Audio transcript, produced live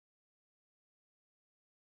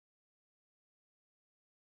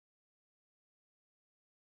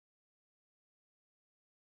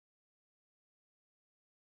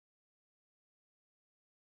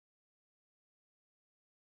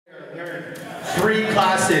3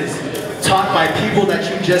 classes taught by people that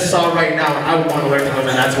you just saw right now, and I would want to learn from them,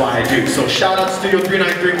 and that's why I do. So shout out to Studio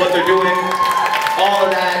 393, what they're doing, all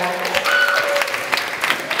of that.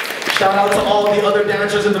 Shout out to all the other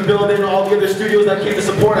dancers in the building, all the other studios that came to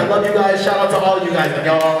support. I love you guys. Shout out to all you guys.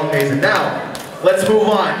 Y'all are all amazing. Now, let's move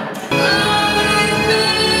on.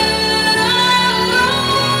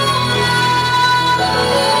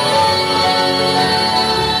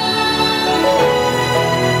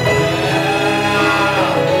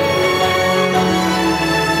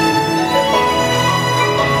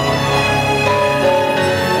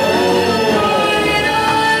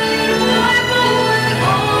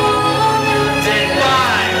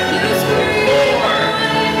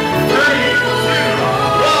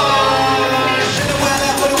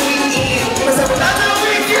 Yeah.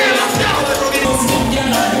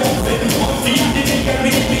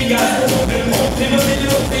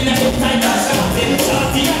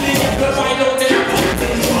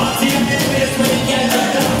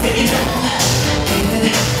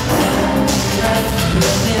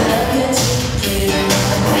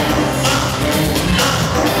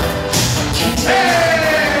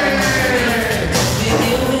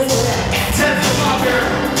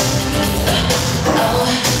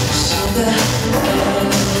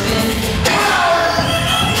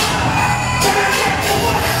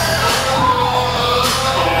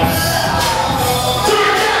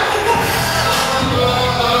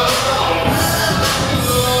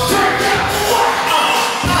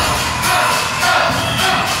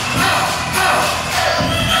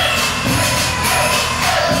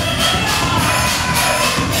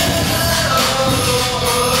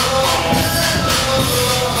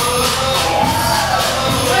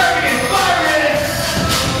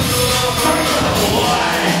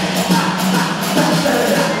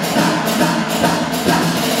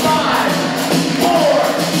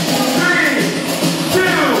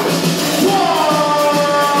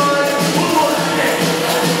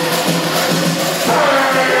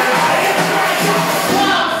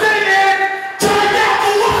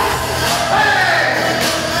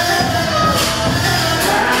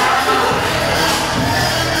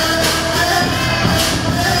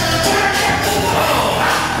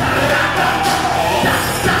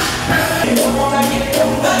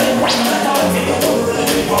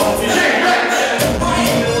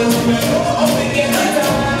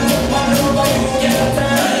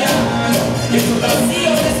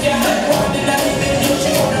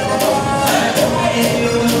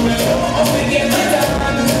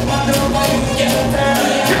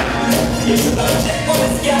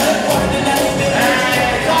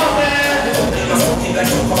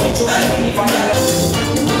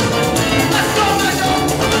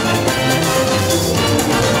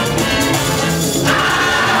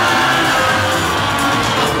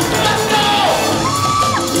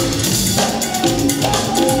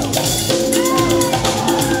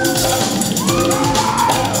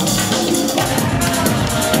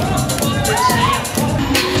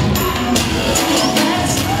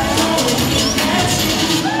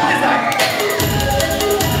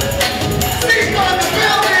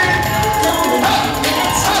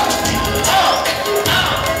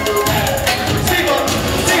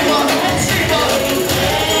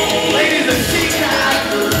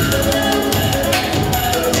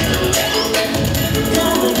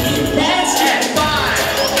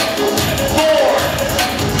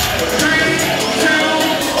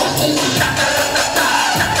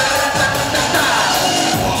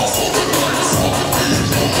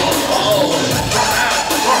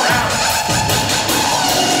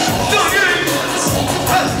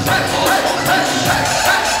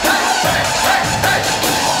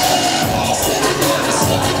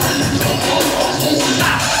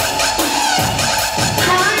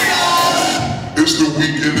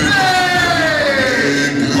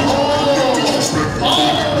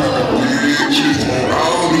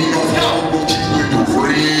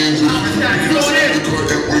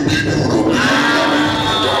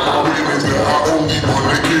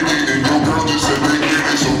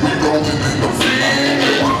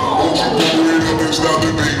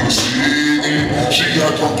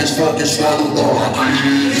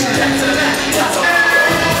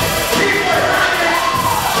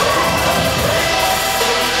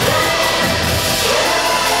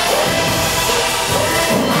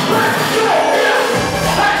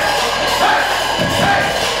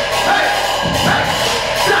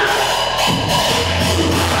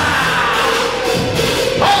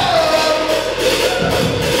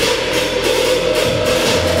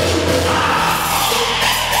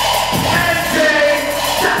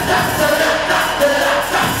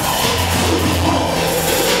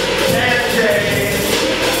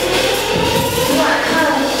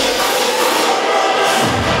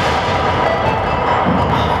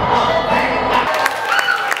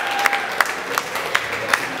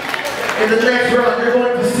 the next round, you're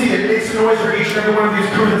going to see it. Make some noise for each and every one of these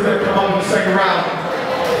crews that's going to come up in the second round.